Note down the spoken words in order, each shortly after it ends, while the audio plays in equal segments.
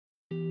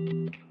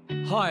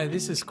Hi,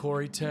 this is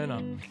Corey Turner,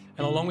 and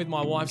along with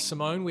my wife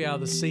Simone, we are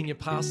the senior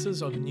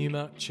pastors of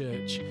Numa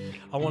Church.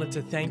 I wanted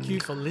to thank you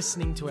for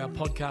listening to our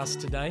podcast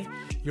today.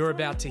 You're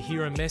about to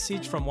hear a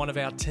message from one of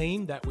our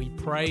team that we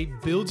pray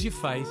builds your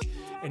faith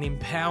and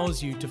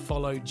empowers you to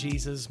follow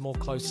Jesus more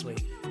closely.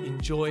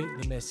 Enjoy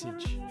the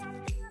message.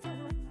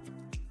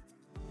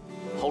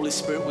 Holy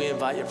Spirit, we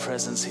invite your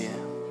presence here.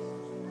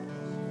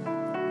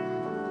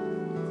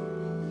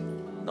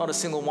 Not a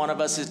single one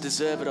of us is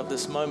deserving of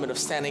this moment of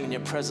standing in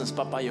your presence,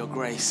 but by your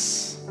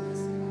grace.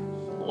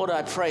 Lord,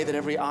 I pray that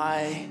every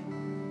eye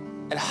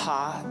and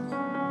heart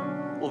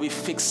will be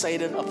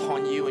fixated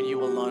upon you and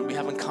you alone. We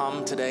haven't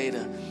come today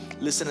to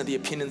listen to the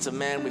opinions of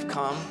man. We've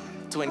come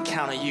to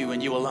encounter you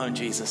and you alone,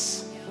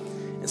 Jesus.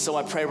 And so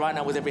I pray right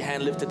now with every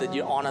hand lifted that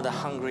you honor the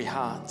hungry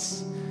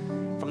hearts.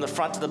 From the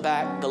front to the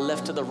back, the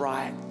left to the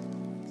right.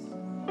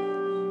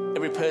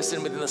 Every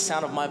person within the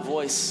sound of my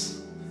voice,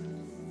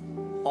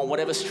 on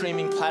whatever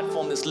streaming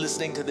platform that's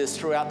listening to this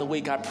throughout the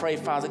week, I pray,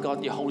 Father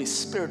God, your Holy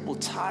Spirit will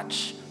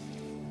touch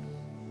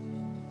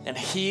and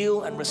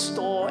heal and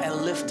restore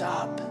and lift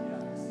up,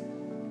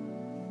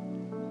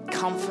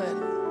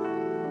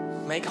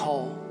 comfort, make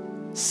whole,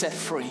 set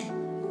free,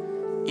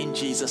 in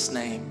Jesus'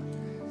 name.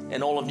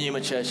 And all of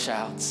Numa Church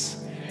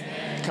shouts.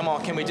 Amen. Come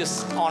on, can we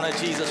just honor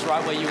Jesus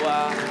right where you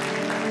are?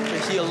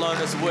 For he alone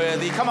is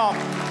worthy. Come on,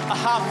 a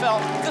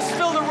heartfelt, just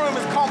fill the room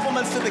with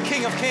compliments to the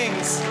King of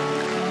Kings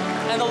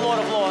and the Lord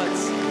of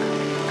Lords.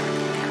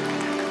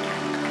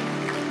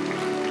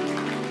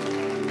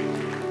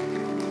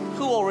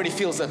 Who already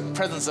feels the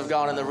presence of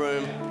God in the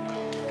room?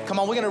 Come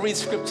on, we're going to read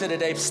scripture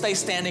today. Stay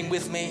standing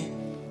with me.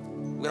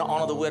 We're going to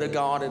honor the word of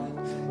God.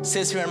 And it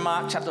says here in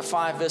Mark chapter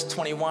 5, verse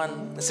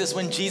 21, it says,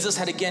 when Jesus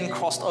had again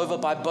crossed over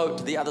by boat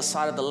to the other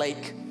side of the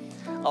lake,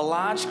 a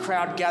large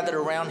crowd gathered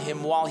around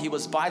him while he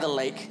was by the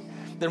lake.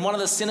 Then one of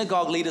the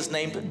synagogue leaders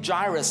named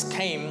Jairus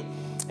came,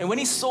 and when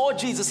he saw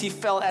Jesus, he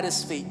fell at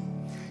his feet.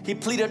 He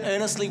pleaded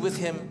earnestly with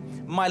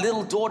him, my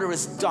little daughter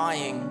is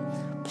dying.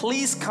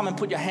 Please come and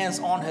put your hands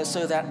on her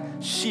so that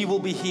she will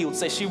be healed.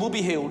 Say, she will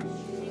be healed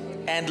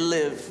and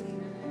live.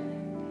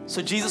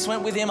 So Jesus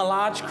went with him. A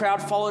large crowd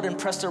followed and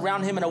pressed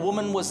around him, and a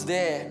woman was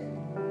there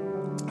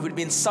who had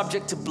been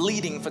subject to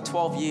bleeding for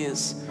 12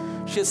 years.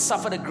 She had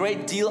suffered a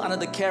great deal under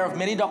the care of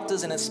many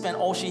doctors and had spent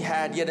all she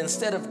had. Yet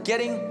instead of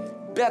getting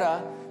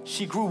better,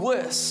 she grew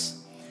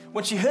worse.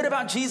 When she heard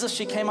about Jesus,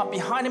 she came up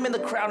behind him in the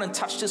crowd and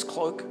touched his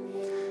cloak,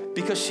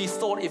 because she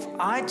thought, if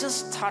I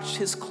just touch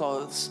his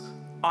clothes,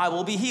 I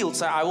will be healed.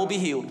 Say, I will be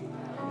healed.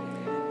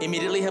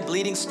 Immediately her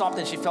bleeding stopped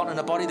and she felt in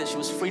her body that she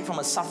was freed from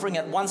her suffering.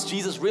 At once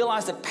Jesus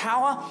realized that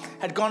power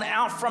had gone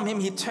out from him.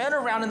 He turned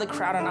around in the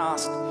crowd and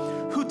asked,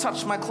 who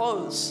touched my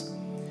clothes?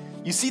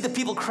 You see the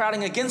people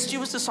crowding against you,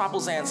 his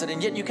disciples answered,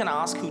 and yet you can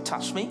ask, who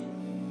touched me?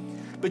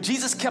 But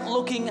Jesus kept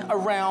looking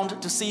around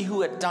to see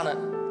who had done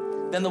it.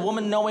 Then the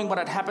woman, knowing what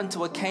had happened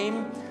to her,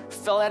 came,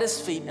 fell at his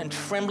feet, and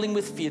trembling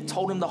with fear,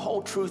 told him the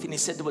whole truth. And he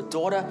said to her,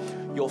 daughter,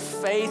 your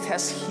faith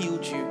has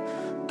healed you.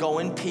 Go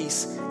in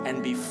peace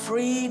and be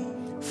freed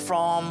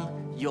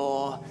from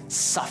your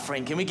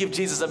suffering. Can we give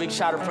Jesus a big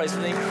shout of praise for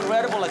the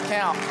incredible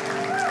account?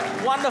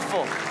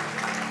 Wonderful.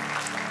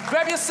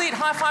 Grab your seat,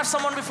 high five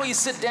someone before you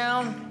sit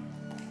down.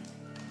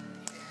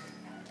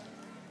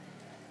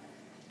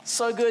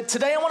 So good.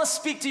 Today I want to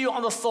speak to you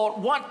on the thought,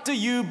 what do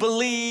you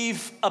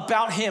believe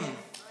about him?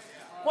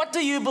 What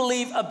do you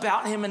believe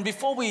about him? And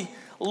before we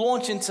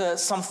launch into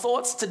some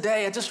thoughts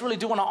today, I just really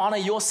do want to honor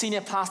your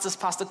senior pastors,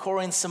 Pastor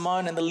Corey and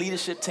Simone, and the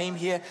leadership team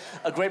here.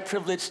 A great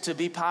privilege to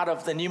be part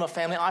of the Numa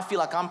family. I feel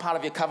like I'm part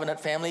of your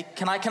covenant family.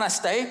 Can I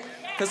stay?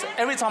 Because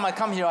every time I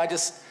come here, it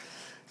just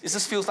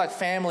feels like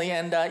family.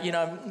 And,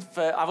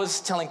 I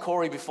was telling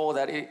Corey before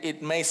that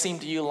it may seem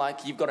to you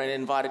like you've got an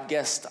invited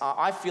guest.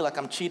 I feel like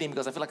I'm cheating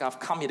because I feel like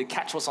I've come here to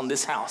catch what's on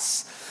this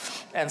house.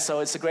 And so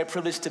it's a great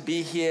privilege to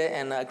be here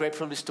and a great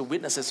privilege to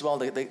witness as well,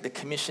 the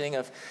commissioning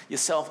of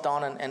yourself,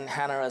 Don, and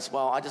Hannah as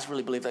well. I just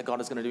really believe that God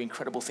is going to do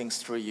incredible things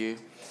through you.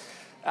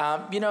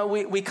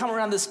 We come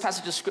around this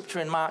passage of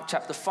scripture in Mark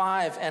chapter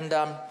 5, and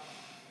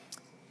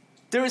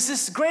there is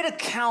this great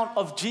account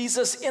of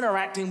Jesus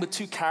interacting with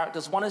two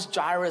characters. One is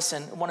Jairus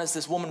and one is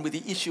this woman with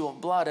the issue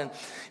of blood. And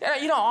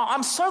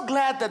I'm so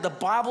glad that the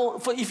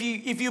Bible,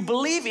 if you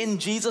believe in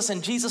Jesus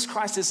and Jesus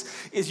Christ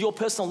is your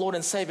personal Lord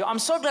and Savior, I'm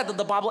so glad that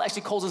the Bible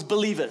actually calls us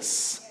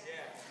believers.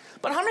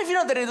 But how many of you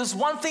know that it is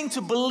one thing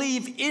to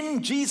believe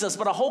in Jesus,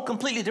 but a whole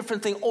completely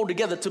different thing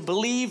altogether to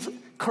believe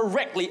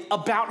correctly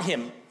about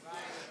him?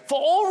 For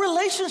all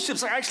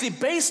relationships are actually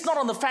based not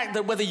on the fact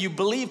that whether you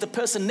believe the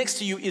person next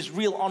to you is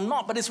real or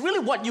not, but it's really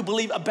what you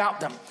believe about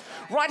them.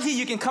 Right here,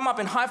 you can come up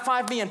and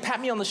high-five me and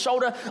pat me on the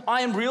shoulder. I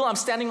am real. I'm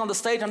standing on the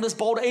stage. I'm this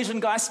bold Asian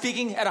guy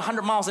speaking at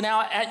 100 miles an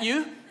hour at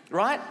you,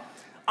 right?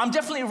 I'm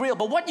definitely real.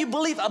 But what you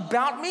believe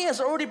about me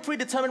has already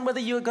predetermined whether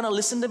you're going to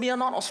listen to me or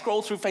not or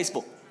scroll through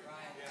Facebook.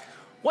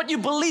 What you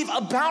believe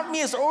about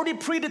me is already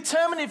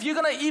predetermined if you're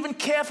going to even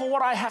care for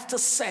what I have to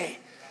say.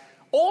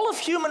 All of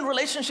human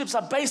relationships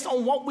are based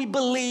on what we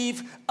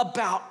believe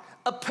about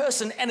a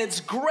person, and it's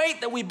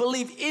great that we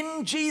believe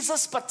in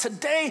Jesus, but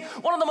today,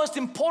 one of the most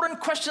important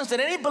questions that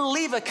any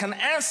believer can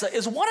answer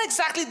is, what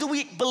exactly do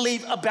we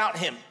believe about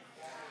him?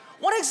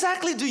 What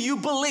exactly do you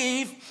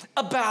believe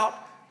about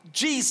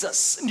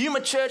Jesus?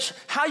 Numa Church,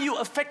 how you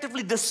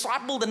effectively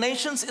disciple the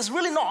nations is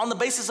really not on the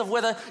basis of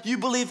whether you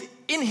believe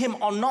in him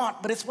or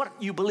not, but it's what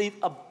you believe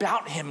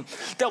about him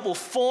that will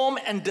form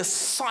and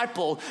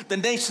disciple the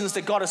nations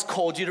that God has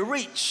called you to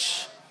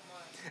reach.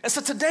 And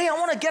so today I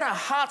want to get our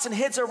hearts and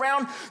heads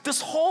around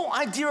this whole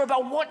idea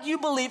about what you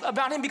believe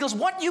about him, because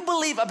what you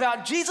believe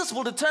about Jesus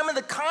will determine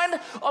the kind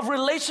of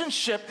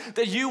relationship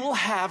that you will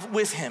have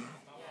with him.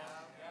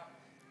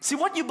 See,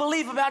 what you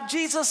believe about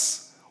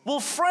Jesus will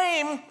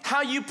frame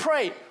how you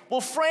pray, will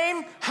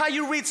frame how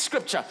you read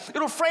scripture.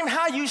 It'll frame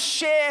how you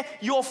share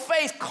your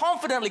faith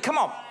confidently. Come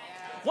on.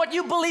 What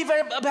you believe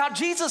about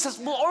Jesus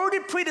will already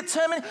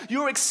predetermine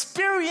your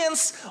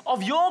experience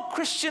of your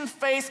Christian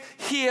faith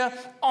here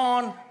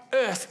on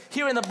earth.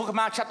 Here in the book of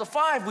Mark chapter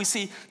 5, we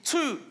see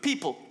two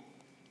people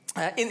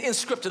in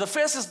scripture. The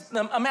first is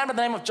a man by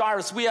the name of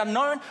Jairus. We are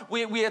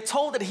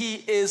told that he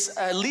is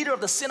a leader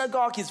of the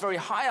synagogue. He's very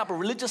high up, a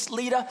religious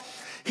leader.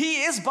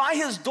 He is by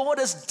his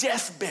daughter's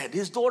deathbed.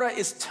 His daughter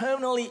is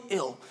terminally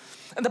ill.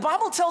 And the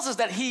Bible tells us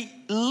that he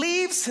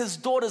leaves his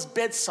daughter's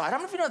bedside. I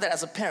don't know if you know that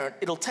as a parent,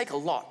 it'll take a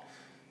lot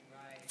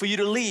for you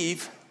to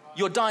leave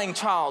your dying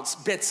child's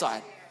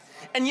bedside.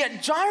 And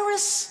yet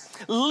Jairus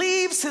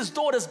leaves his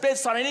daughter's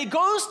bedside and he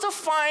goes to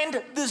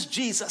find this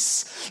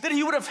Jesus that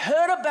he would have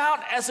heard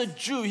about as a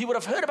Jew. He would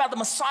have heard about the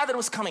Messiah that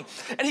was coming.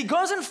 And he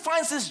goes and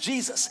finds this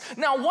Jesus.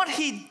 Now, what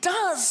he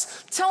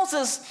does tells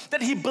us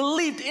that he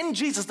believed in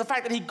Jesus. The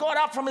fact that he got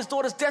up from his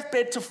daughter's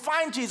deathbed to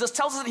find Jesus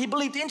tells us that he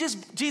believed in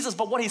Jesus.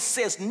 But what he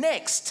says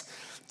next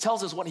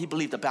tells us what he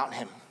believed about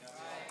him.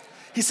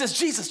 He says,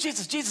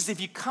 Jesus, if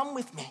you come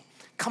with me,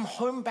 come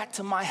home back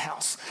to my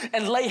house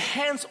and lay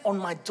hands on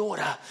my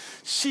daughter,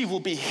 she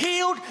will be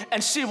healed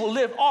and she will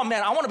live. Oh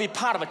man, I want to be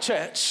part of a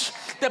church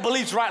that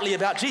believes rightly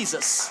about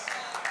Jesus.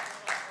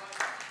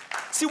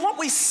 See, what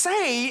we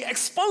say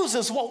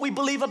exposes what we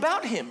believe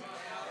about him.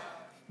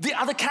 The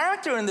other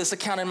character in this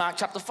account in Mark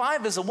chapter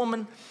 5 is a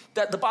woman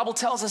that the Bible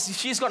tells us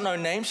she's got no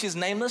name, she's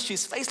nameless,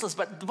 she's faceless,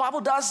 but the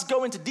Bible does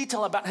go into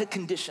detail about her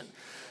condition.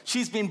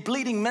 She's been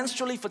bleeding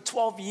menstrually for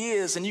 12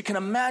 years, and you can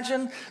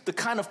imagine the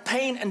kind of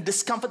pain and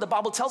discomfort. The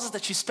Bible tells us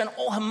that she spent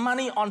all her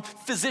money on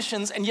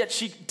physicians, and yet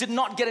she did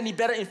not get any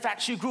better. In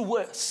fact, she grew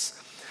worse.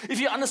 If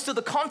you understood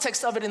the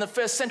context of it in the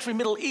first century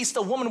Middle East,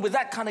 a woman with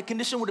that kind of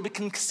condition would have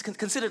been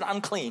considered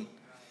unclean.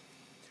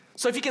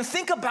 So if you can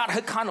think about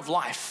her kind of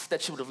life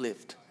that she would have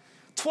lived,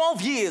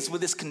 12 years with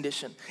this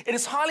condition, it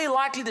is highly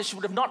likely that she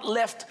would have not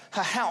left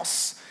her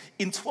house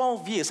in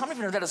 12 years. How many of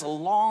you know that is a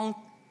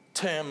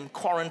long-term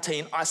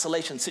quarantine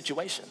isolation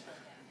situation?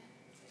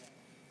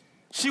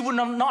 She would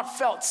have not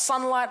felt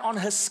sunlight on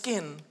her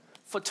skin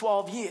for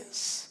 12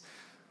 years.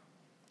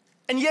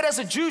 And yet as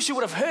a Jew, she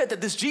would have heard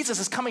that this Jesus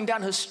is coming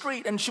down her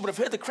street, and she would have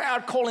heard the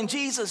crowd calling,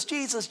 Jesus,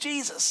 Jesus,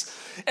 Jesus.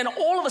 And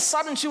all of a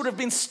sudden she would have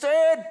been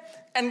stirred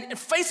and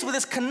faced with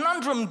this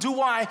conundrum: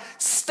 do I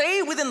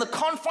stay within the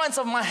confines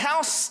of my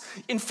house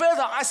in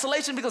further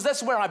isolation because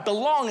that's where I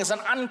belong as an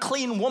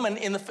unclean woman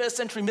in the first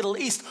century Middle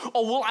East,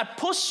 or will I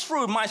push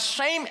through my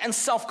shame and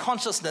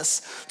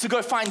self-consciousness to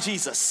go find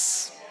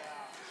Jesus?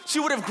 She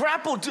would have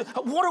grappled,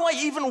 what do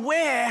I even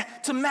wear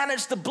to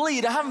manage the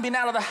bleed? I haven't been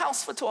out of the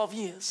house for 12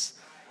 years.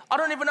 I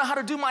don't even know how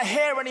to do my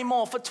hair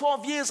anymore. For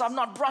 12 years, I've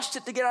not brushed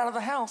it to get out of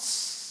the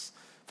house.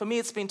 For me,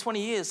 it's been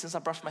 20 years since I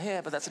brushed my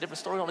hair, but that's a different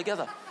story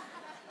altogether.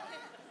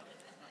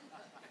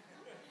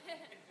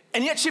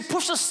 And yet she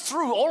pushes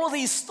through all of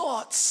these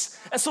thoughts.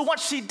 And so what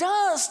she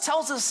does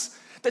tells us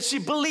that she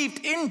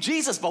believed in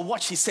Jesus, but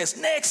what she says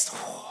next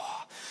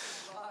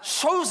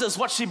shows us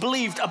what she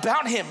believed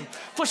about him.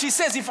 For she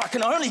says, if I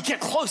can only get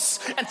close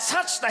and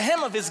touch the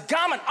hem of his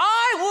garment,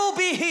 I will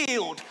be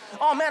healed.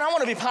 Oh man, I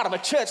want to be part of a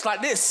church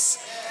like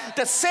this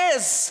that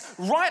says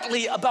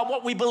rightly about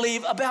what we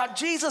believe about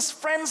Jesus.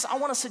 Friends, I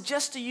want to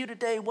suggest to you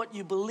today what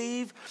you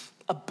believe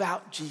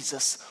about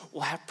Jesus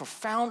will have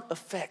profound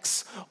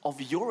effects of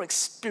your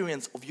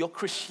experience of your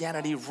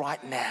Christianity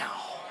right now.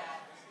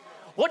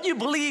 What you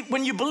believe,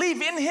 when you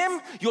believe in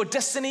him, your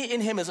destiny in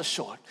him is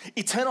assured.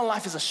 Eternal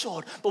life is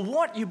assured. But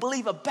what you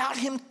believe about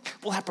him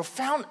will have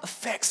profound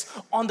effects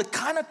on the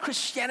kind of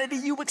Christianity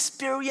you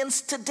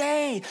experience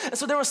today. And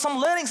so there are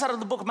some learnings out of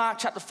the book of Mark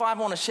chapter 5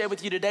 I want to share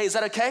with you today. Is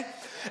that okay?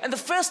 And the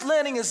first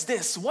learning is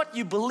this: what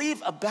you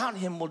believe about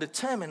him will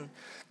determine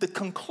the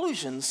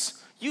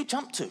conclusions you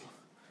jump to.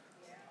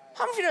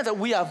 How many of you know that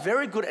we are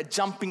very good at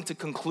jumping to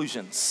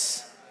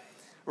conclusions,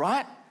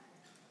 right?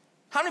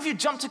 How many of you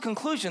jump to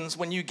conclusions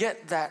when you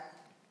get that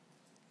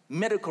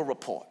medical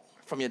report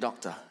from your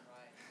doctor?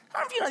 How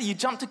many of you know you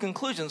jump to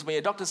conclusions when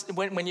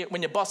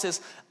your boss says,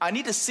 I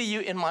need to see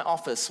you in my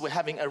office, we're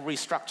having a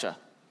restructure?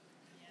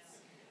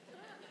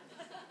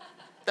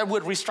 That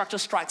word restructure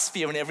strikes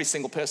fear in every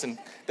single person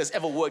that's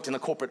ever worked in a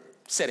corporate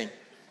setting.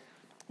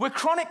 We're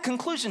chronic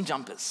conclusion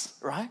jumpers,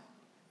 right?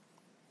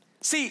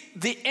 See,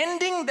 the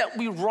ending that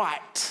we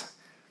write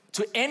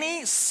to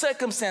any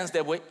circumstance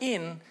that we're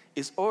in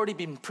is already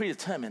been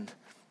predetermined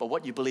by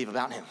what you believe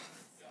about him.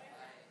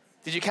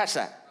 Did you catch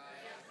that?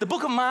 The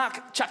book of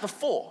Mark, chapter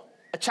 4,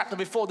 a chapter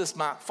before this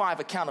Mark 5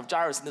 account of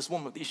Jairus and this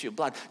woman with the issue of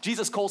blood,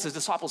 Jesus calls his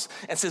disciples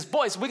and says,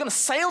 boys, we're going to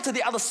sail to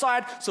the other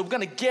side, so we're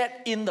going to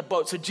get in the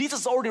boat. So Jesus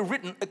has already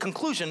written a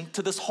conclusion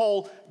to this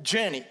whole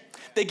journey.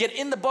 They get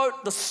in the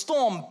boat, the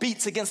storm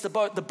beats against the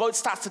boat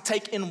starts to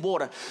take in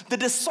water. The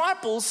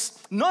disciples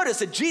notice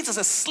that Jesus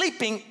is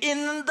sleeping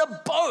in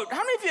the boat. How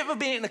many of you have ever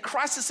been in a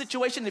crisis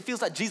situation and it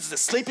feels like Jesus is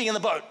sleeping in the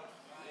boat?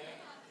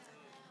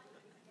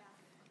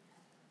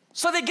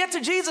 So they get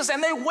to Jesus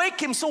and they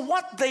wake him. So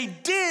what they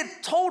did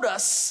told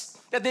us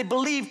that they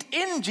believed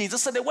in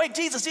Jesus. So they wake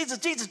Jesus,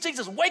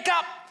 wake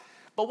up.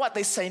 But what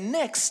they say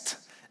next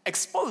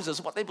exposes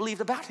what they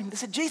believed about him. They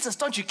said, Jesus,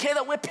 don't you care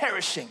that we're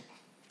perishing?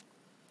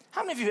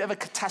 How many of you ever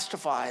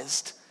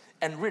catastrophized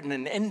and written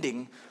an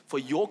ending for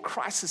your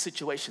crisis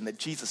situation that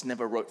Jesus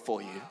never wrote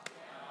for you?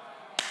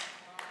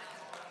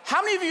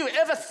 How many of you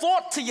ever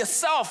thought to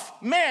yourself,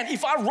 man,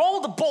 if I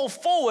roll the ball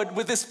forward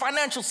with this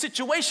financial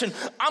situation,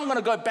 I'm going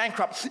to go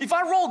bankrupt. If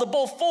I roll the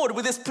ball forward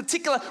with this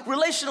particular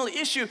relational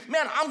issue,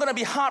 man, I'm going to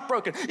be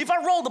heartbroken. If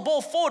I roll the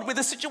ball forward with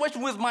this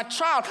situation with my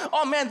child,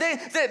 oh man, they're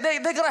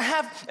going to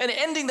have an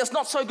ending that's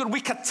not so good.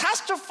 We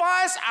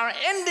catastrophize our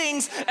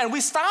endings and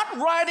we start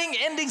writing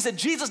endings that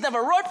Jesus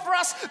never wrote for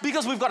us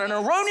because we've got an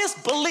erroneous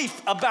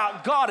belief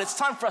about God. It's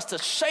time for us to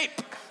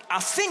shape our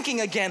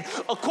thinking again,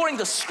 according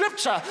to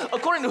Scripture,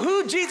 according to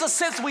who Jesus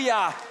says we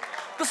are.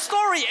 The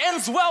story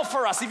ends well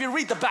for us if you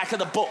read the back of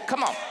the book.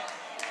 Come on.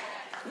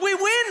 We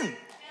win.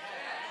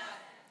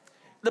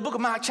 The book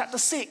of Mark, chapter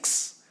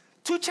 6,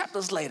 2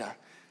 chapters later,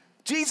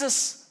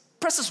 Jesus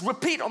presses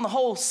repeat on the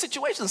whole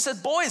situation and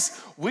said,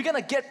 boys, we're going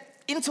to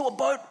get into a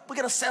boat. We're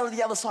going to sail to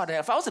the other side. Now,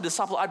 if I was a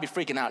disciple, I'd be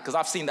freaking out because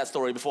I've seen that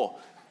story before.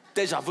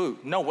 Deja vu.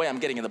 No way I'm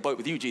getting in the boat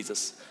with you,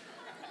 Jesus.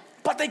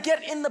 But they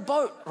get in the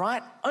boat,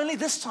 right? Only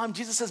this time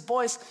Jesus says,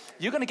 boys,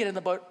 you're going to get in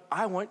the boat.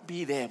 I won't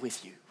be there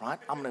with you, right?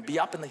 I'm going to be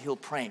up in the hill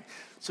praying.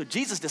 So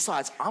Jesus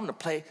decides, I'm going to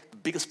play the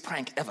biggest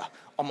prank ever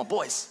on my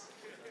boys.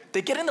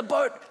 They get in the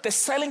boat. They're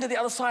sailing to the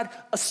other side.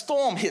 A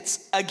storm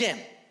hits again,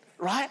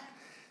 right?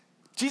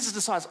 Jesus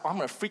decides, I'm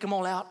going to freak them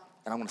all out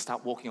and I'm going to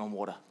start walking on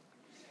water.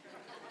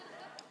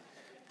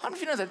 How many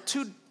of you know that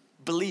two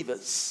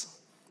believers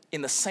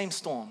in the same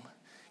storm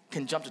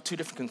can jump to two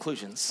different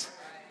conclusions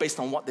based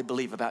on what they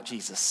believe about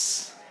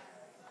Jesus?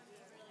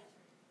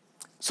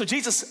 So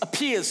Jesus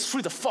appears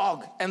through the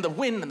fog and the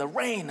wind and the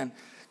rain, and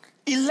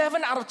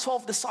 11 out of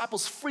 12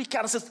 disciples freak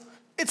out and says,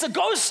 it's a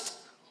ghost.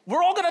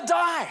 We're all going to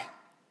die.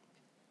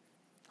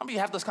 How many of you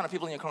have those kind of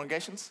people in your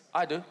congregations?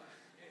 I do.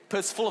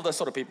 It's full of those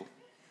sort of people.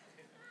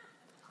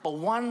 But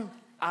 1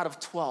 out of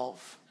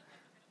 12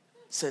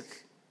 said,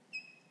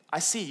 I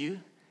see you,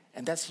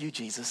 and that's you,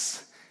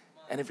 Jesus.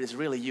 And if it's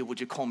really you, would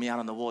you call me out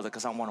on the water?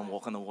 Because I want to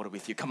walk on the water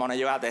with you. Come on, are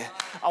you out there?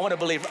 I want to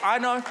believe. I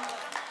know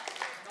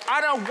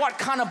what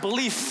kind of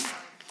belief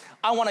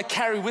I want to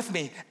carry with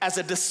me as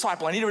a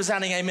disciple. I need a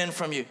resounding amen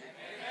from you.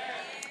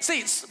 Amen.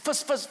 See, for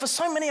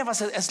so many of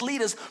us as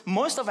leaders,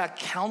 most of our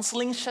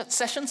counseling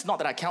sessions, not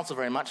that I counsel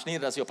very much,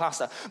 neither does your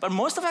pastor, but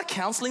most of our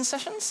counseling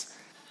sessions,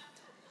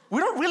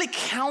 we don't really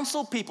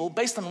counsel people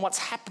based on what's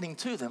happening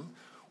to them.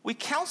 We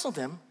counsel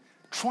them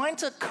trying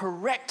to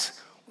correct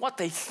what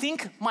they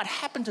think might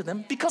happen to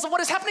them because of what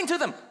is happening to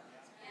them.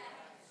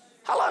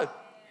 Hello.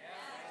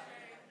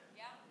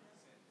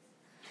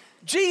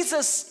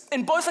 Jesus,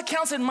 in both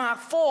accounts in Mark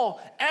 4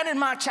 and in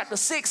Mark chapter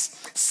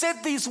 6, said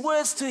these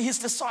words to his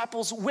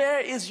disciples, where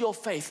is your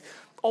faith?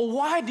 Or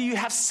why do you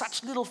have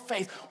such little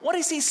faith? What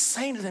is he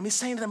saying to them? He's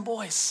saying to them,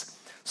 boys,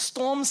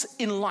 storms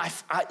in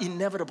life are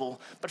inevitable,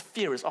 but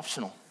fear is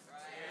optional.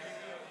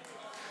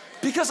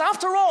 Because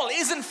after all,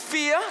 isn't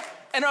fear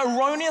an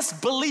erroneous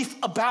belief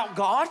about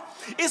God?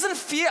 Isn't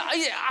fear,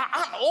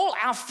 aren't all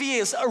our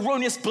fears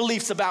erroneous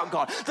beliefs about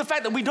God? The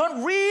fact that we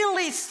don't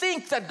really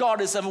think that God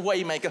is a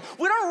way maker.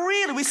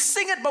 We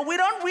sing it, but we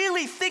don't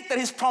really think that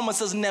his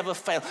promises never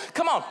fail.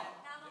 Come on.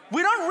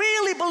 We don't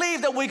really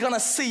believe that we're going to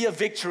see a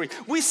victory.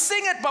 We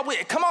sing it, but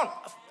come on.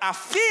 Our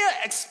fear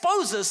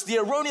exposes the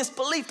erroneous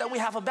belief that we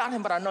have about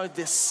him. But I know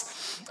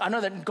this. I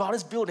know that God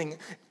is building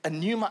a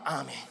Pneuma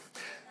army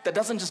that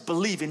doesn't just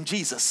believe in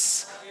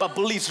Jesus, but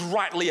believes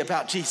rightly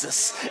about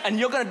Jesus. And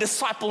you're going to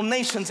disciple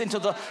nations into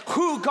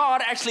who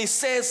God actually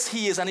says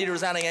he is. I need a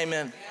resounding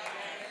amen.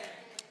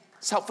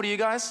 It's helpful to you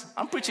guys?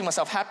 I'm preaching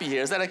myself happy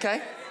here. Is that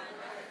okay?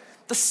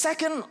 The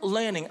second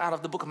learning out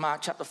of the book of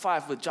Mark chapter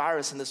 5 with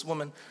Jairus and this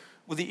woman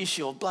with the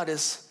issue of blood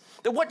is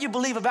that what you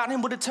believe about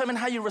him will determine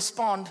how you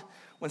respond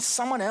when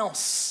someone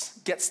else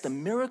gets the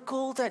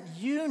miracle that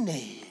you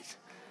need.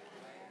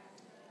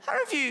 How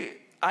many of you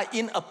are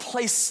in a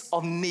place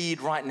of need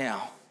right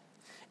now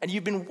and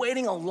you've been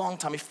waiting a long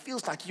time? It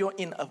feels like you're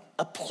in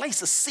a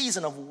place, a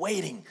season of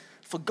waiting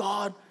for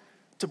God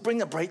to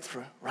bring a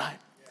breakthrough, right?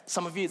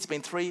 Some of you, it's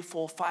been 3,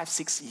 4, 5,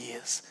 6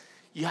 years.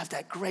 You have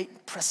that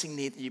great pressing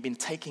need that you've been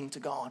taking to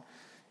God.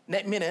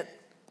 Next minute,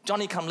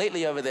 Johnny come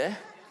lately over there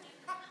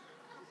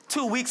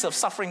 2 weeks of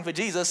suffering for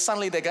Jesus,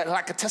 suddenly they get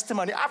like a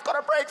testimony, I've got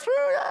a breakthrough.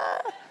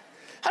 Yeah.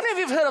 How many of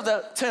you have heard of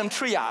the term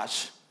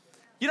triage?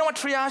 You know what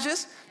triage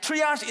is?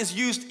 Triage is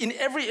used in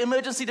every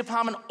emergency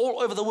department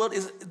all over the world.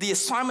 Is the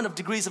assignment of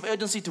degrees of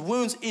urgency to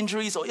wounds,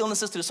 injuries, or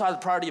illnesses to decide the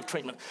priority of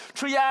treatment.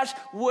 Triage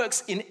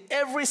works in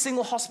every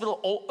single hospital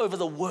all over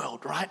the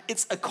world, right?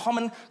 It's a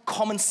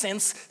common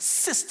sense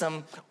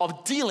system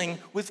of dealing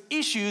with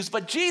issues,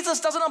 but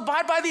Jesus doesn't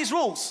abide by these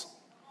rules.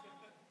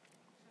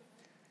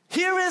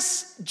 Here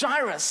is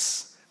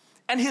Jairus,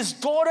 and his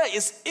daughter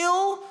is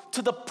ill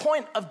to the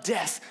point of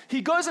death.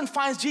 He goes and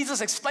finds Jesus,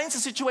 explains the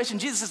situation.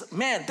 Jesus says,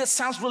 man, this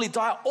sounds really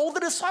dire. All the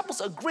disciples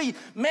agree,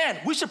 man,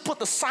 we should put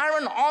the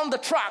siren on the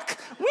truck.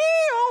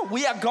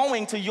 We are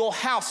going to your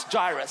house,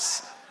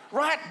 Jairus,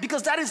 right?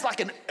 Because that is like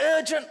an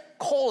urgent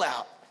call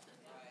out.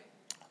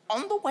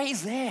 On the way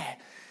there,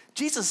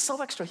 Jesus is so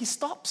extra, he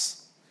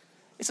stops.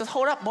 He says,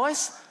 hold up,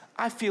 boys.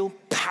 I feel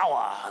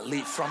power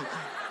leave from me.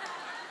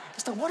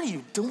 It's like, what are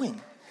you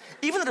doing?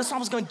 Even the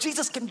disciples going,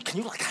 Jesus, can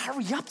you like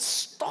hurry up,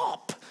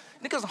 stop?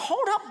 And he goes,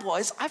 hold up,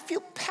 boys, I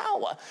feel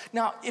power.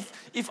 Now,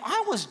 if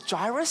I was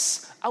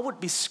Jairus, I would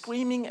be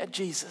screaming at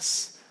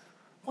Jesus.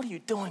 What are you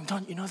doing?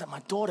 Don't you know that my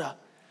daughter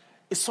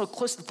is so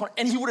close to the point?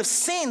 And he would have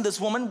seen this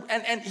woman,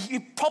 and he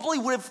probably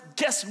would have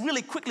guessed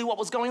really quickly what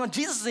was going on.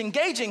 Jesus is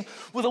engaging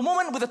with a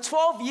woman with a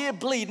 12-year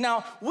bleed.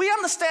 Now, we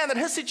understand that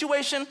her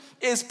situation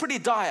is pretty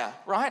dire,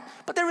 right?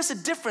 But there is a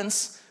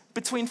difference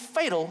between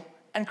fatal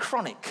and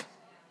chronic.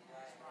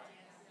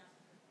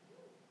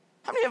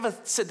 How many ever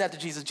said that to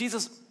Jesus?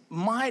 Jesus,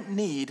 my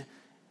need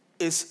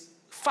is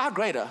far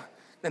greater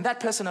than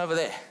that person over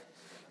there.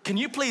 Can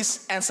you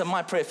please answer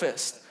my prayer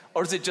first?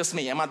 Or is it just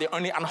me? Am I the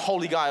only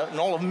unholy guy in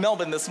all of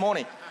Melbourne this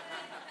morning?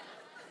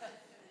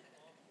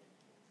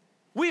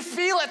 We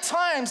feel at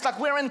times like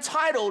we're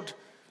entitled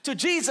to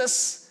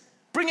Jesus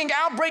bringing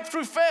our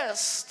breakthrough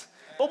first.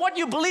 But what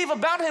you believe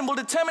about him will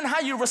determine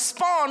how you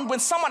respond when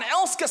someone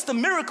else gets the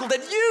miracle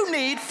that you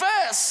need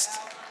first.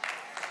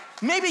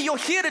 Maybe you're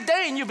here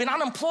today and you've been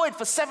unemployed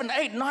for 7,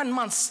 8, 9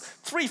 months.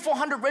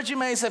 300-400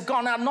 resumes have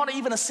gone out, not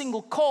even a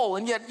single call.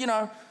 And yet,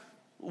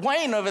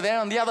 Wayne over there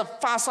on the other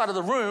far side of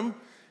the room,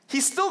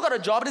 he's still got a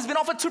job and he's been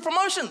offered 2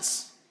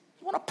 promotions.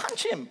 You want to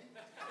punch him.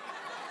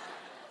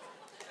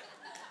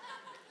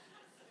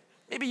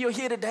 Maybe you're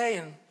here today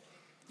and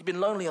you've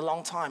been lonely a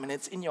long time and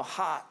it's in your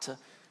heart to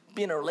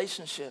be in a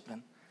relationship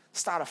and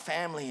start a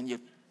family, and you're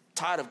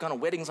tired of going to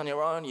weddings on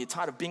your own. You're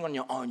tired of being on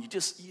your own.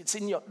 It's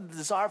in the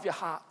desire of your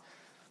heart.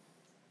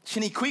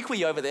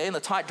 Shinikwikwi over there in the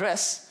tight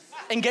dress,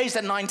 engaged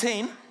at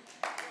 19.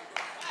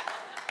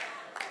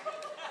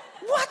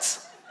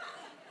 What?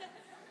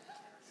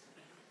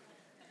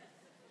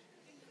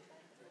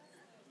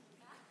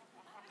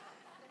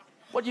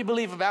 What you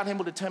believe about him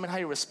will determine how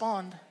you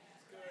respond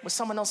when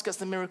someone else gets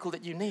the miracle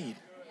that you need,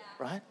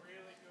 right?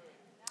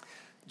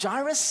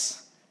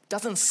 Jairus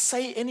doesn't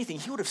say anything.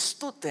 He would have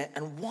stood there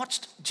and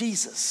watched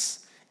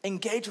Jesus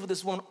engage with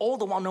this woman, all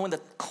the while knowing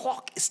the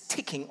clock is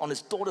ticking on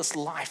his daughter's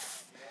life.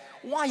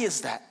 Why is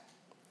that?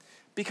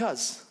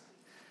 Because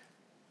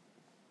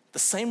the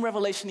same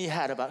revelation he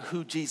had about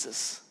who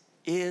Jesus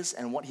is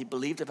and what he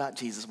believed about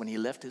Jesus when he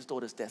left his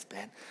daughter's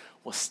deathbed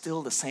was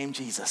still the same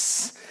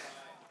Jesus.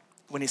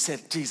 When he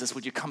said, Jesus,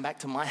 would you come back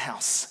to my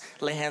house,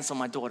 lay hands on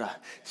my daughter,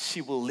 she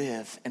will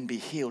live and be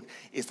healed,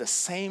 is the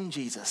same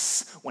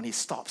Jesus when he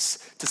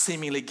stops to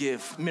seemingly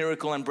give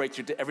miracle and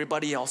breakthrough to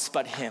everybody else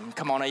but him.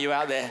 Come on, are you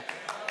out there?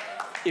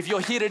 If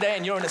you're here today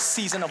and you're in a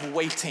season of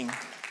waiting,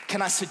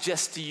 can I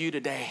suggest to you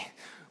today,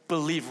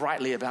 believe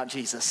rightly about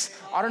Jesus.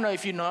 I don't know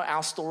if you know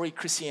our story,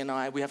 Chrissy and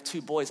I. We have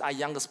 2 boys. Our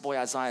youngest boy,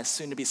 Isaiah,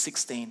 soon to be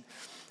 16.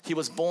 He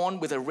was born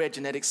with a rare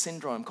genetic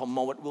syndrome called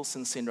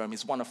Mowat-Wilson syndrome.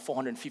 He's one of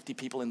 450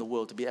 people in the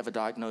world to be ever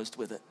diagnosed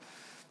with it.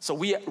 So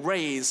we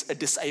raise a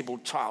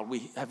disabled child.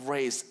 We have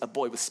raised a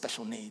boy with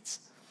special needs.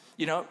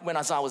 When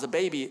Isaiah was a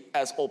baby,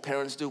 as all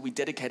parents do, we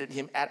dedicated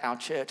him at our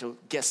church. A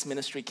guest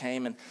ministry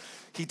came and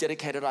he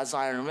dedicated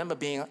Isaiah. And I remember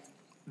being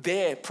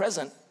there,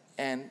 present.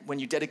 And when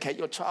you dedicate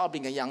your child,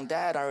 being a young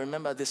dad, I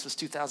remember this was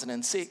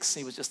 2006.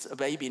 He was just a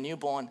baby,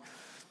 newborn.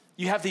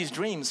 You have these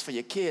dreams for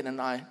your kid,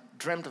 and I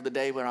dreamt of the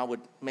day where I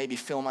would maybe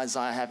film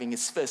Isaiah having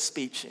his first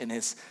speech in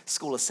his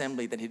school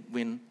assembly, that he'd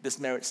win this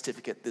merit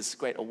certificate, this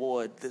great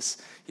award,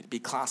 he'd be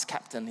class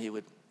captain, he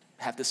would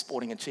have this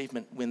sporting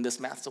achievement, win this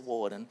maths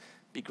award, and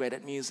be great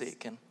at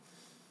music, and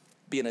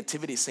be a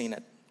nativity scene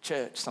at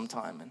church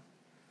sometime. And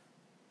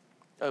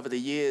over the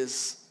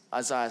years,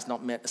 Isaiah has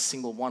not met a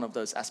single one of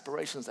those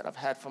aspirations that I've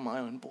had for my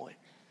own boy.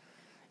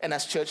 And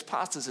as church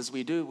pastors, as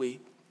we do, we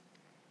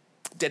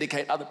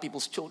dedicate other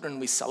people's children.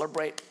 We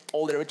celebrate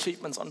all their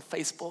achievements on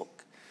Facebook.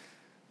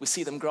 We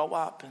see them grow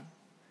up. And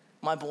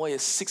my boy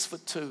is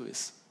 6'2",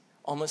 is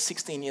almost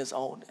 16 years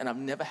old, and I've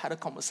never had a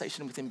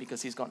conversation with him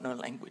because he's got no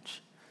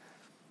language.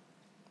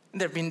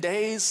 And there have been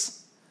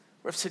days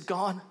where I've said,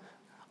 God,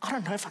 I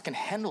don't know if I can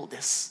handle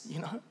this,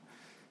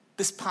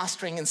 this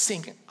pastoring and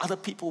seeing other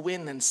people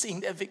win and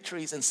seeing their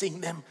victories and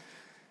seeing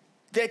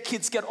their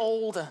kids get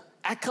all the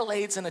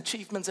accolades and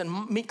achievements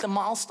and meet the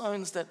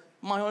milestones that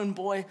my own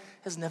boy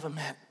has never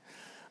met.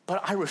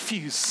 but I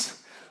refuse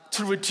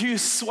to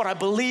reduce what I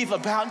believe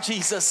about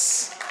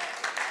Jesus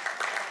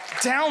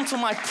down to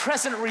my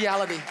present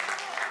reality.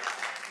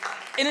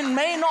 And it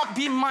may not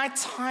be my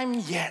time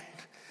yet,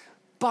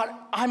 but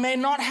I may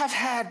not have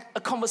had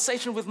a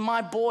conversation with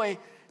my boy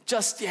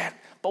just yet,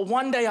 but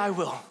one day I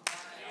will.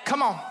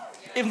 Come on.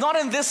 If not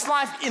in this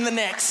life, in the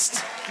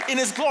next, in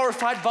his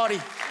glorified body.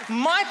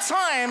 My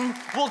time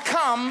will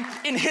come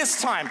in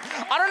his time.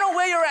 I don't know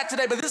where you're at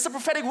today, but this is a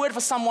prophetic word for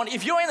someone.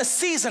 If you're in a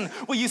season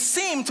where you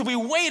seem to be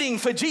waiting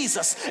for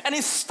Jesus and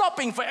he's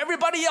stopping for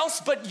everybody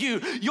else but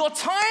you, your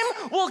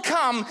time will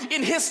come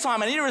in his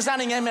time. I need a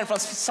resounding amen from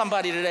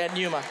somebody today at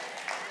Numa.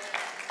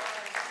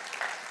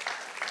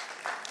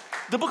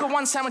 The book of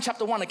 1 Samuel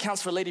chapter 1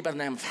 accounts for a lady by the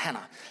name of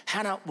Hannah.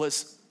 Hannah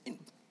was,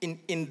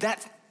 in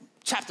that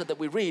chapter that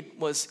we read,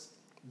 was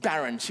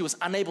barren. She was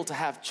unable to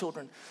have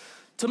children.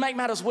 To make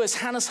matters worse,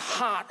 Hannah's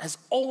heart has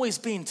always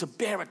been to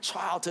bear a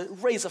child, to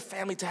raise a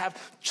family, to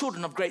have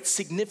children of great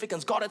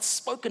significance. God had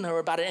spoken to her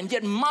about it, and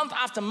yet month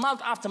after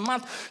month after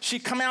month,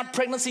 she'd come out,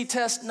 pregnancy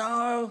test,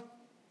 no.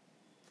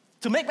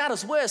 To make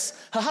matters worse,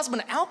 her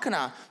husband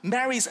Elkanah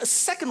marries a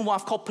second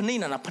wife called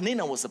Peninnah. Now,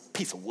 Peninnah was a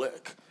piece of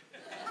work.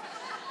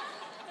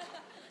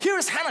 Here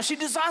is Hannah. She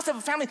desires to have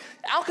a family.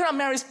 Elkanah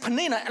marries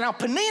Peninnah, and now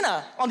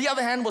Peninnah, on the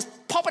other hand, was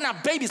popping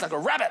out babies like a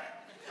rabbit.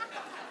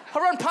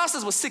 Her own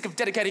pastors were sick of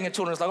dedicating her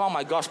children. It's like, oh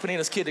my gosh,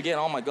 Peninnah's kid again.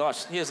 Oh my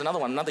gosh, here's another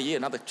one, another year,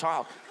 another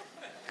child.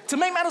 To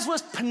make matters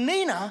worse,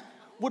 Peninnah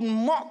would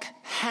mock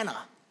Hannah.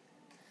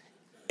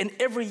 And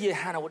every year,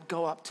 Hannah would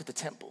go up to the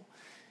temple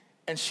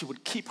and she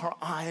would keep her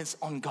eyes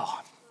on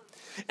God.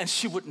 And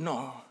she would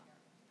know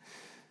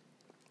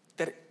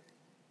that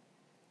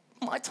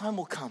my time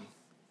will come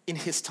in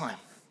his time.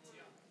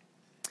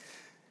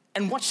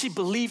 And what she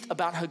believed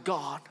about her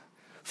God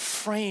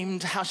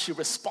framed how she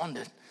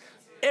responded.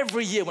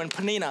 Every year when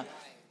Peninnah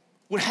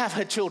would have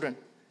her children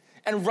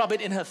and rub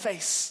it in her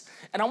face.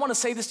 And I want to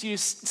say this to you,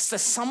 to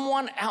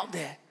someone out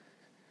there,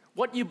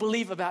 what you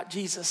believe about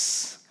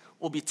Jesus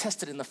will be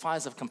tested in the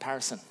fires of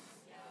comparison.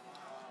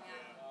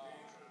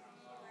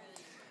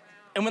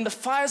 And when the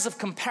fires of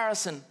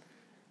comparison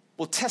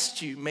will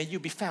test you, may you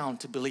be found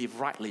to believe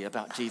rightly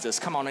about Jesus.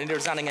 Come on, I need a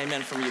resounding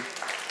amen from you.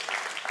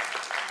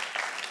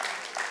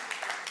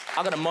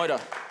 I got a motor.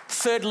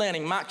 Third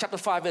learning, Mark chapter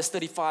 5, verse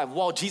 35.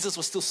 While Jesus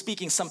was still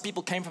speaking, some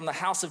people came from the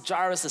house of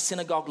Jairus, the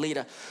synagogue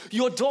leader.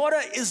 Your daughter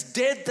is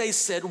dead, they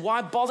said.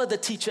 Why bother the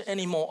teacher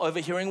anymore?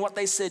 Overhearing what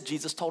they said,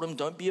 Jesus told him,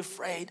 don't be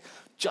afraid,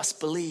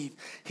 just believe.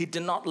 He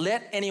did not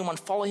let anyone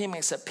follow him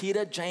except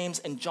Peter, James,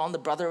 and John, the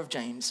brother of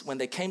James. When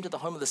they came to the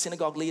home of the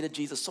synagogue leader,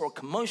 Jesus saw a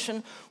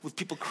commotion with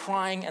people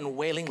crying and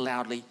wailing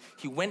loudly.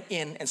 He went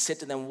in and said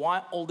to them,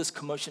 why all this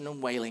commotion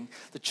and wailing?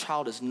 The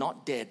child is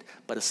not dead,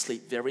 but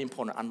asleep. Very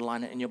important,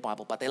 underline it in your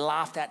Bible. But they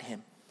laughed at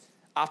him.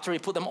 After he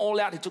put them all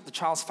out, he took the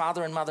child's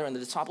father and mother and the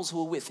disciples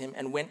who were with him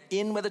and went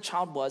in where the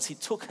child was. He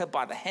took her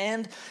by the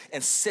hand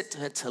and said to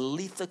her,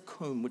 Talitha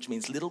cum, which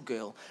means little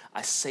girl,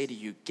 I say to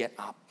you, get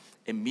up.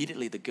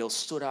 Immediately the girl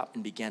stood up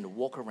and began to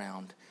walk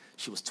around.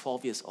 She was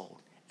 12 years old.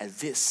 At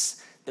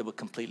this, they were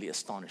completely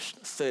astonished.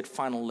 Third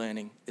final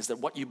learning is that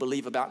what you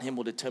believe about him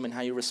will determine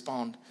how you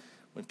respond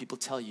when people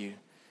tell you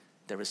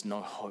there is no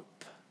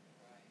hope.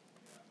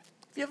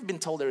 Have you ever been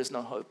told there is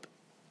no hope?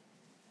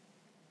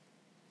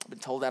 I've been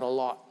told that a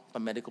lot by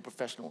medical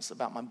professionals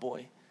about my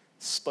boy.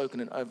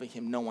 Spoken it over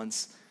him. No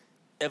one's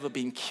ever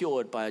been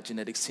cured by a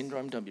genetic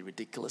syndrome. Don't be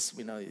ridiculous.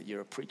 We know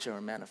you're a preacher,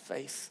 a man of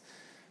faith.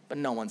 But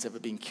no one's ever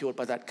been cured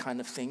by that kind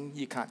of thing.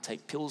 You can't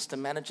take pills to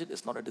manage it.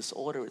 It's not a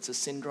disorder. It's a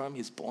syndrome.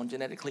 He's born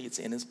genetically. It's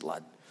in his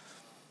blood.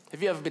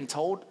 Have you ever been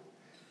told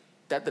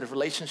that the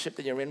relationship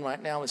that you're in right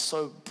now is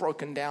so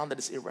broken down that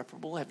it's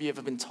irreparable? Have you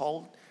ever been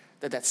told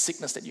that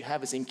sickness that you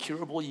have is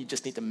incurable? You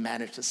just need to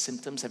manage the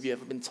symptoms. Have you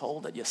ever been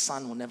told that your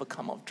son will never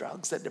come off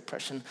drugs, that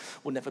depression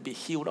will never be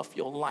healed off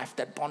your life,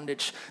 that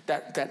bondage,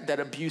 that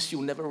abuse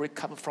you'll never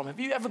recover from?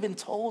 Have you ever been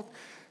told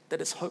that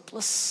it's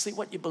hopeless? See,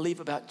 what you believe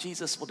about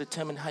Jesus will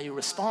determine how you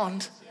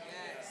respond.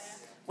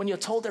 Yes. When you're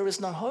told there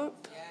is no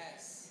hope.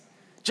 Yes.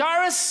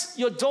 Jairus,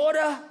 your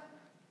daughter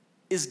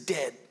is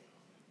dead.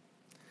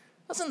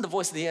 Doesn't the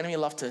voice of the enemy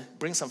love to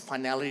bring some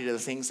finality to the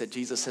things that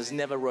Jesus has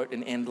never wrote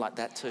an end like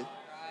that to?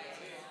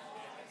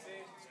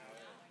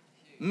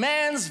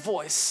 Man's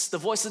voice, the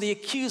voice of the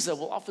accuser,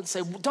 will often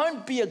say,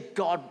 don't be a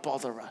God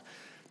botherer.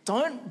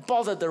 Don't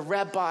bother the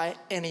rabbi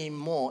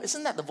anymore.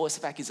 Isn't that the voice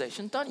of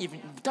accusation? Don't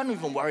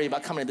even worry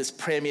about coming to this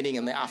prayer meeting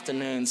in the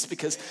afternoons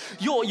because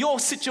your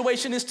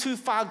situation is too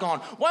far gone.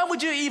 Why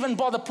would you even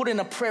bother putting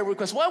a prayer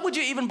request? Why would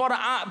you even bother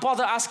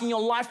asking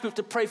your life group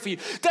to pray for you?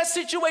 That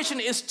situation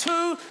is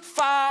too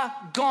far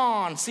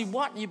gone. See,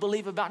 what you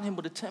believe about him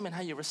will determine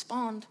how you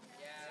respond.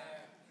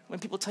 When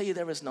people tell you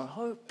there is no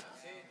hope,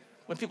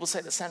 when people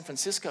say that San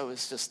Francisco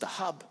is just the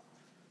hub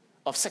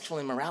of sexual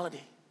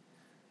immorality,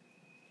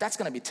 that's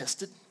going to be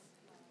tested.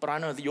 But I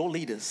know that your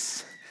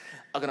leaders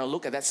are going to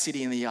look at that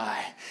city in the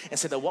eye and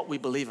say that what we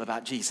believe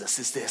about Jesus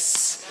is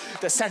this: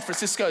 that San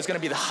Francisco is going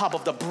to be the hub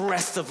of the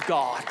breath of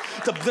God.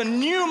 The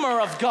pneuma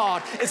of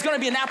God is going to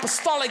be an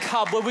apostolic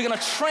hub where we're going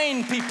to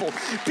train people.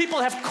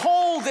 People have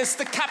called this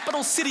the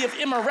capital city of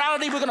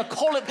immorality. We're going to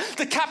call it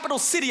the capital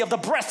city of the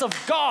breath of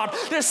God.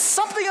 There's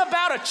something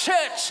about a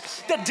church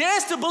that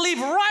dares to believe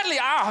rightly.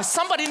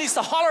 Somebody needs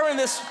to holler in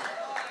this.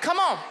 Come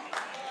on.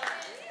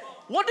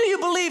 What do you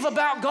believe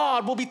about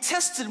God will be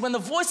tested when the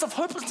voice of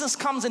hopelessness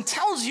comes and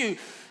tells you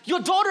your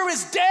daughter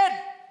is dead.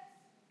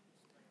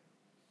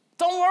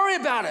 Don't worry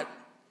about it.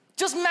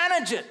 Just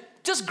manage it.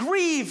 Just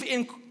grieve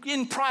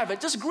in private.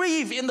 Just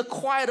grieve in the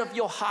quiet of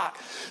your heart.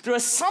 There are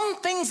some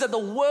things that the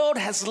world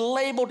has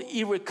labeled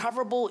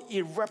irrecoverable,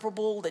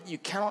 irreparable, that you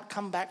cannot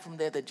come back from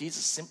there, that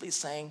Jesus is simply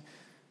saying,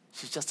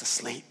 she's just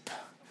asleep.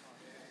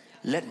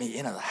 Let me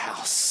into the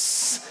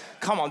house.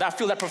 Come on, I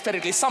feel that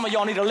prophetically. Some of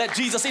y'all need to let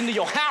Jesus into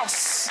your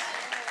house.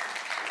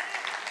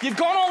 You've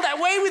gone all that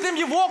way with him.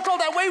 You've walked all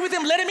that way with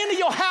him. Let him into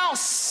your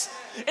house.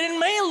 And it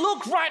may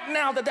look right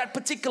now that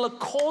particular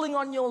calling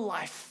on your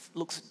life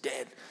looks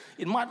dead.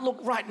 It might look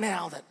right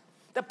now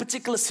that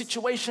particular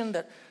situation,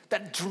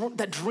 that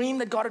dream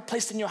that God had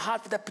placed in your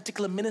heart for that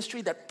particular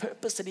ministry, that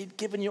purpose that he'd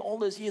given you all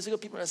those years ago.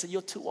 People have said,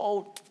 you're too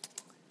old.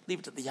 Leave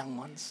it to the young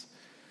ones.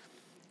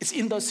 It's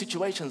in those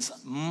situations,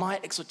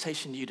 my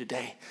exhortation to you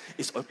today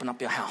is open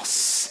up your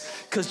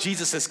house, because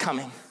Jesus is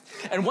coming.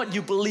 And what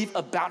you believe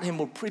about him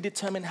will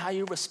predetermine how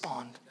you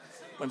respond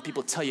when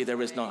people tell you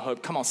there is no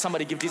hope. Come on,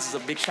 somebody give Jesus a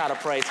big shout of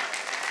praise.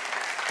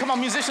 Come on,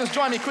 musicians,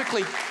 join me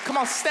quickly. Come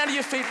on, stand to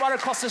your feet right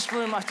across this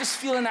room. I just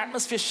feel an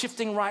atmosphere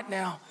shifting right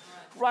now,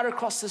 right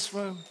across this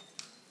room.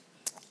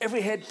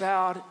 Every head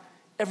bowed,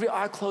 every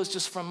eye closed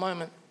just for a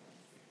moment.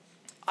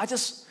 I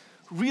just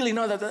really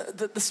know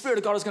that the Spirit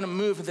of God is going to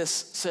move in this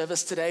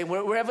service today.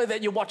 Wherever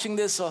that you're watching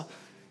this or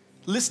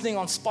listening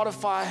on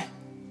Spotify,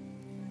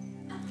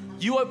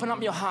 you open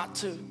up your heart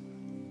too.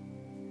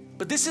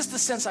 But this is the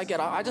sense I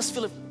get. I just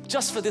feel it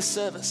just for this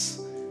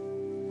service.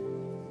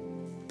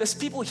 There's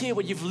people here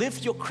where you've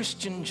lived your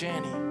Christian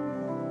journey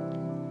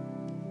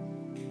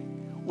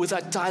with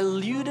a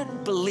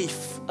diluted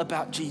belief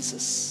about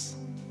Jesus.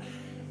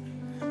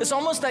 It's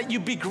almost that you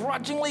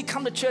begrudgingly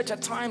come to church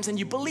at times and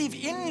you believe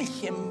in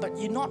him, but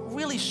you're not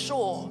really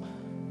sure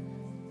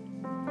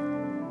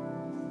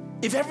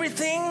if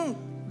everything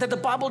that the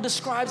Bible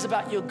describes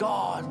about your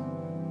God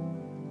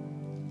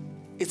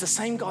is the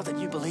same God that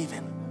you believe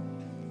in.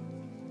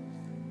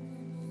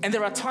 And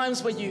there are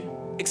times where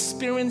you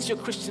experience your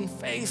Christian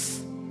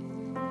faith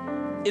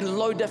in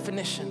low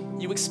definition.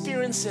 You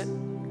experience it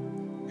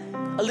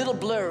a little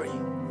blurry.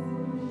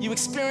 You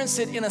experience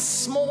it in a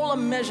smaller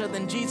measure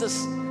than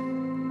Jesus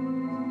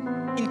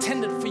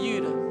intended for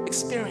you to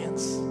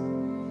experience.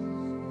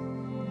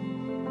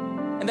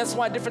 And that's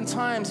why at different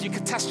times you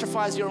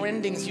catastrophize your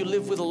endings. You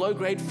live with a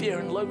low-grade fear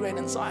and low-grade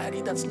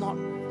anxiety. That's not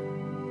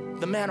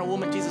the man or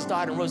woman Jesus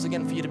died and rose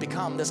again for you to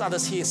become. There's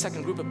others here,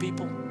 second group of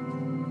people.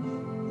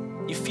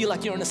 You feel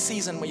like you're in a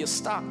season where you're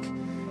stuck,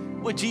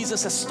 where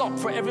Jesus has stopped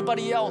for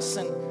everybody else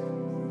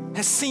and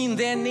has seen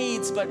their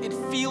needs, but it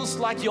feels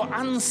like you're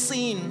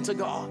unseen to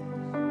God.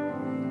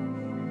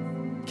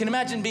 You can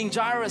imagine being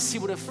Jairus. He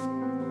would have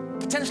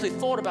potentially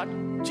thought about,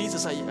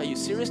 Jesus, are you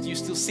serious? Do you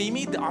still see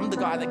me? I'm the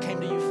guy that came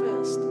to you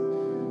first.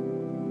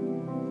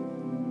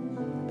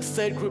 A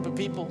third group of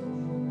people.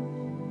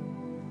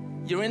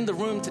 You're in the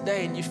room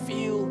today and you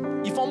feel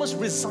you've almost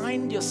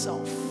resigned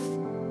yourself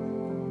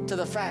to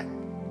the fact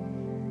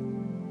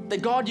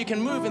that God, you can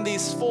move in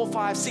these 4,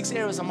 5, 6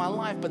 areas of my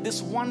life, but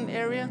this one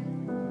area,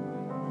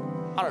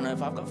 I don't know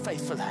if I've got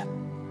faith for that.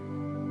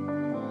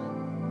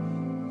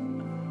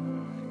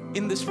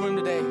 In this room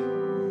today,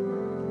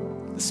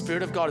 the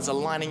Spirit of God is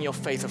aligning your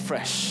faith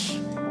afresh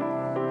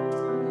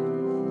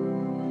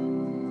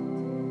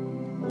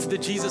to the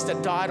Jesus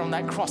that died on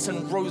that cross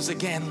and rose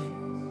again.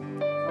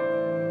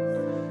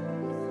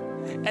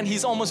 And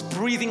he's almost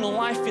breathing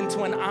life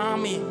into an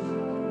army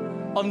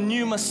of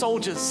pneuma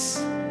soldiers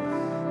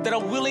that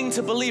are willing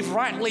to believe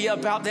rightly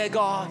about their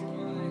God.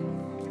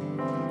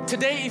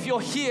 Today, if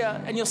you're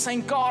here and you're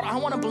saying, God, I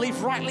want to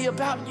believe rightly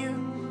about you.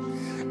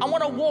 I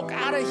want to walk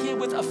out of here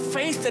with a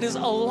faith that is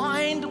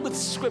aligned with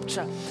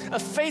Scripture, a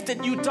faith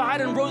that you died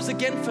and rose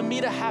again for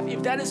me to have.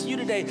 If that is you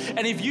today,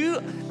 and if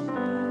you're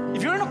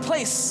in a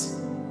place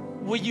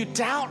where you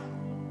doubt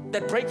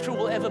that breakthrough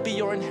will ever be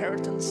your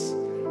inheritance,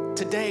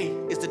 today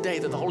is the day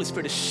that the Holy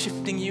Spirit is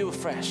shifting you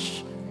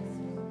afresh.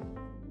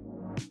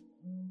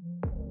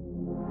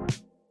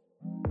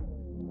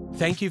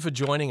 Thank you for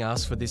joining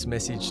us for this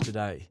message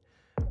today.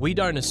 We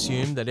don't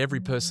assume that every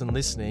person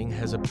listening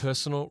has a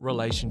personal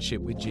relationship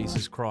with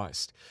Jesus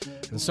Christ.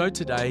 And so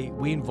today,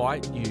 we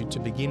invite you to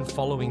begin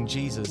following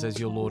Jesus as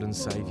your Lord and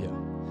Savior.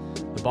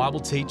 The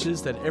Bible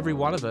teaches that every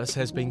one of us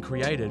has been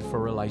created for a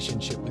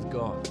relationship with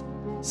God.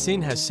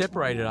 Sin has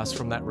separated us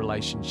from that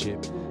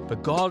relationship,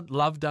 but God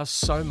loved us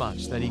so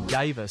much that he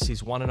gave us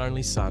his one and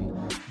only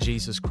Son,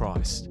 Jesus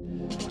Christ.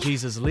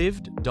 Jesus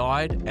lived,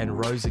 died, and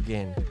rose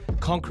again,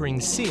 conquering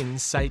sin,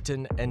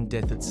 Satan, and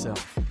death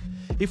itself.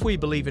 If we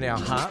believe in our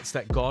hearts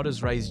that God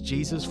has raised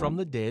Jesus from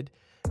the dead,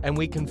 and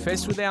we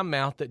confess with our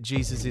mouth that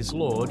Jesus is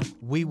Lord,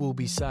 we will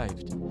be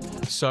saved.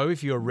 So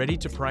if you are ready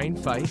to pray in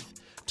faith,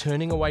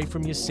 turning away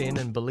from your sin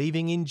and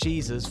believing in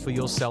Jesus for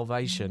your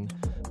salvation,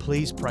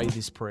 please pray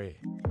this prayer.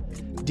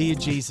 Dear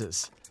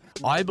Jesus,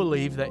 I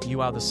believe that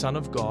you are the Son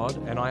of God,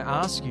 and I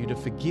ask you to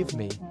forgive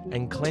me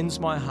and cleanse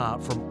my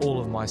heart from all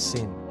of my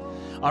sin.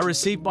 I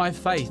receive by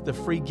faith the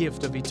free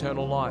gift of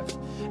eternal life,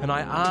 and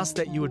I ask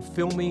that you would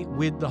fill me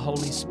with the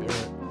Holy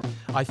Spirit.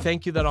 I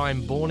thank you that I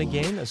am born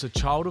again as a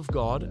child of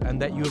God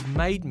and that you have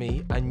made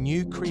me a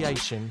new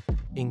creation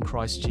in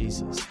Christ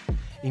Jesus.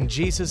 In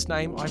Jesus'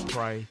 name I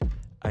pray,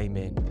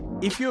 amen.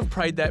 If you have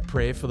prayed that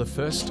prayer for the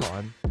first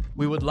time,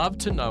 we would love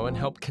to know and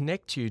help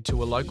connect you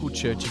to a local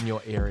church in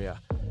your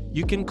area.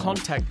 You can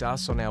contact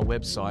us on our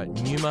website,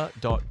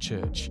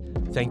 numa.church.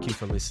 Thank you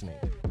for listening.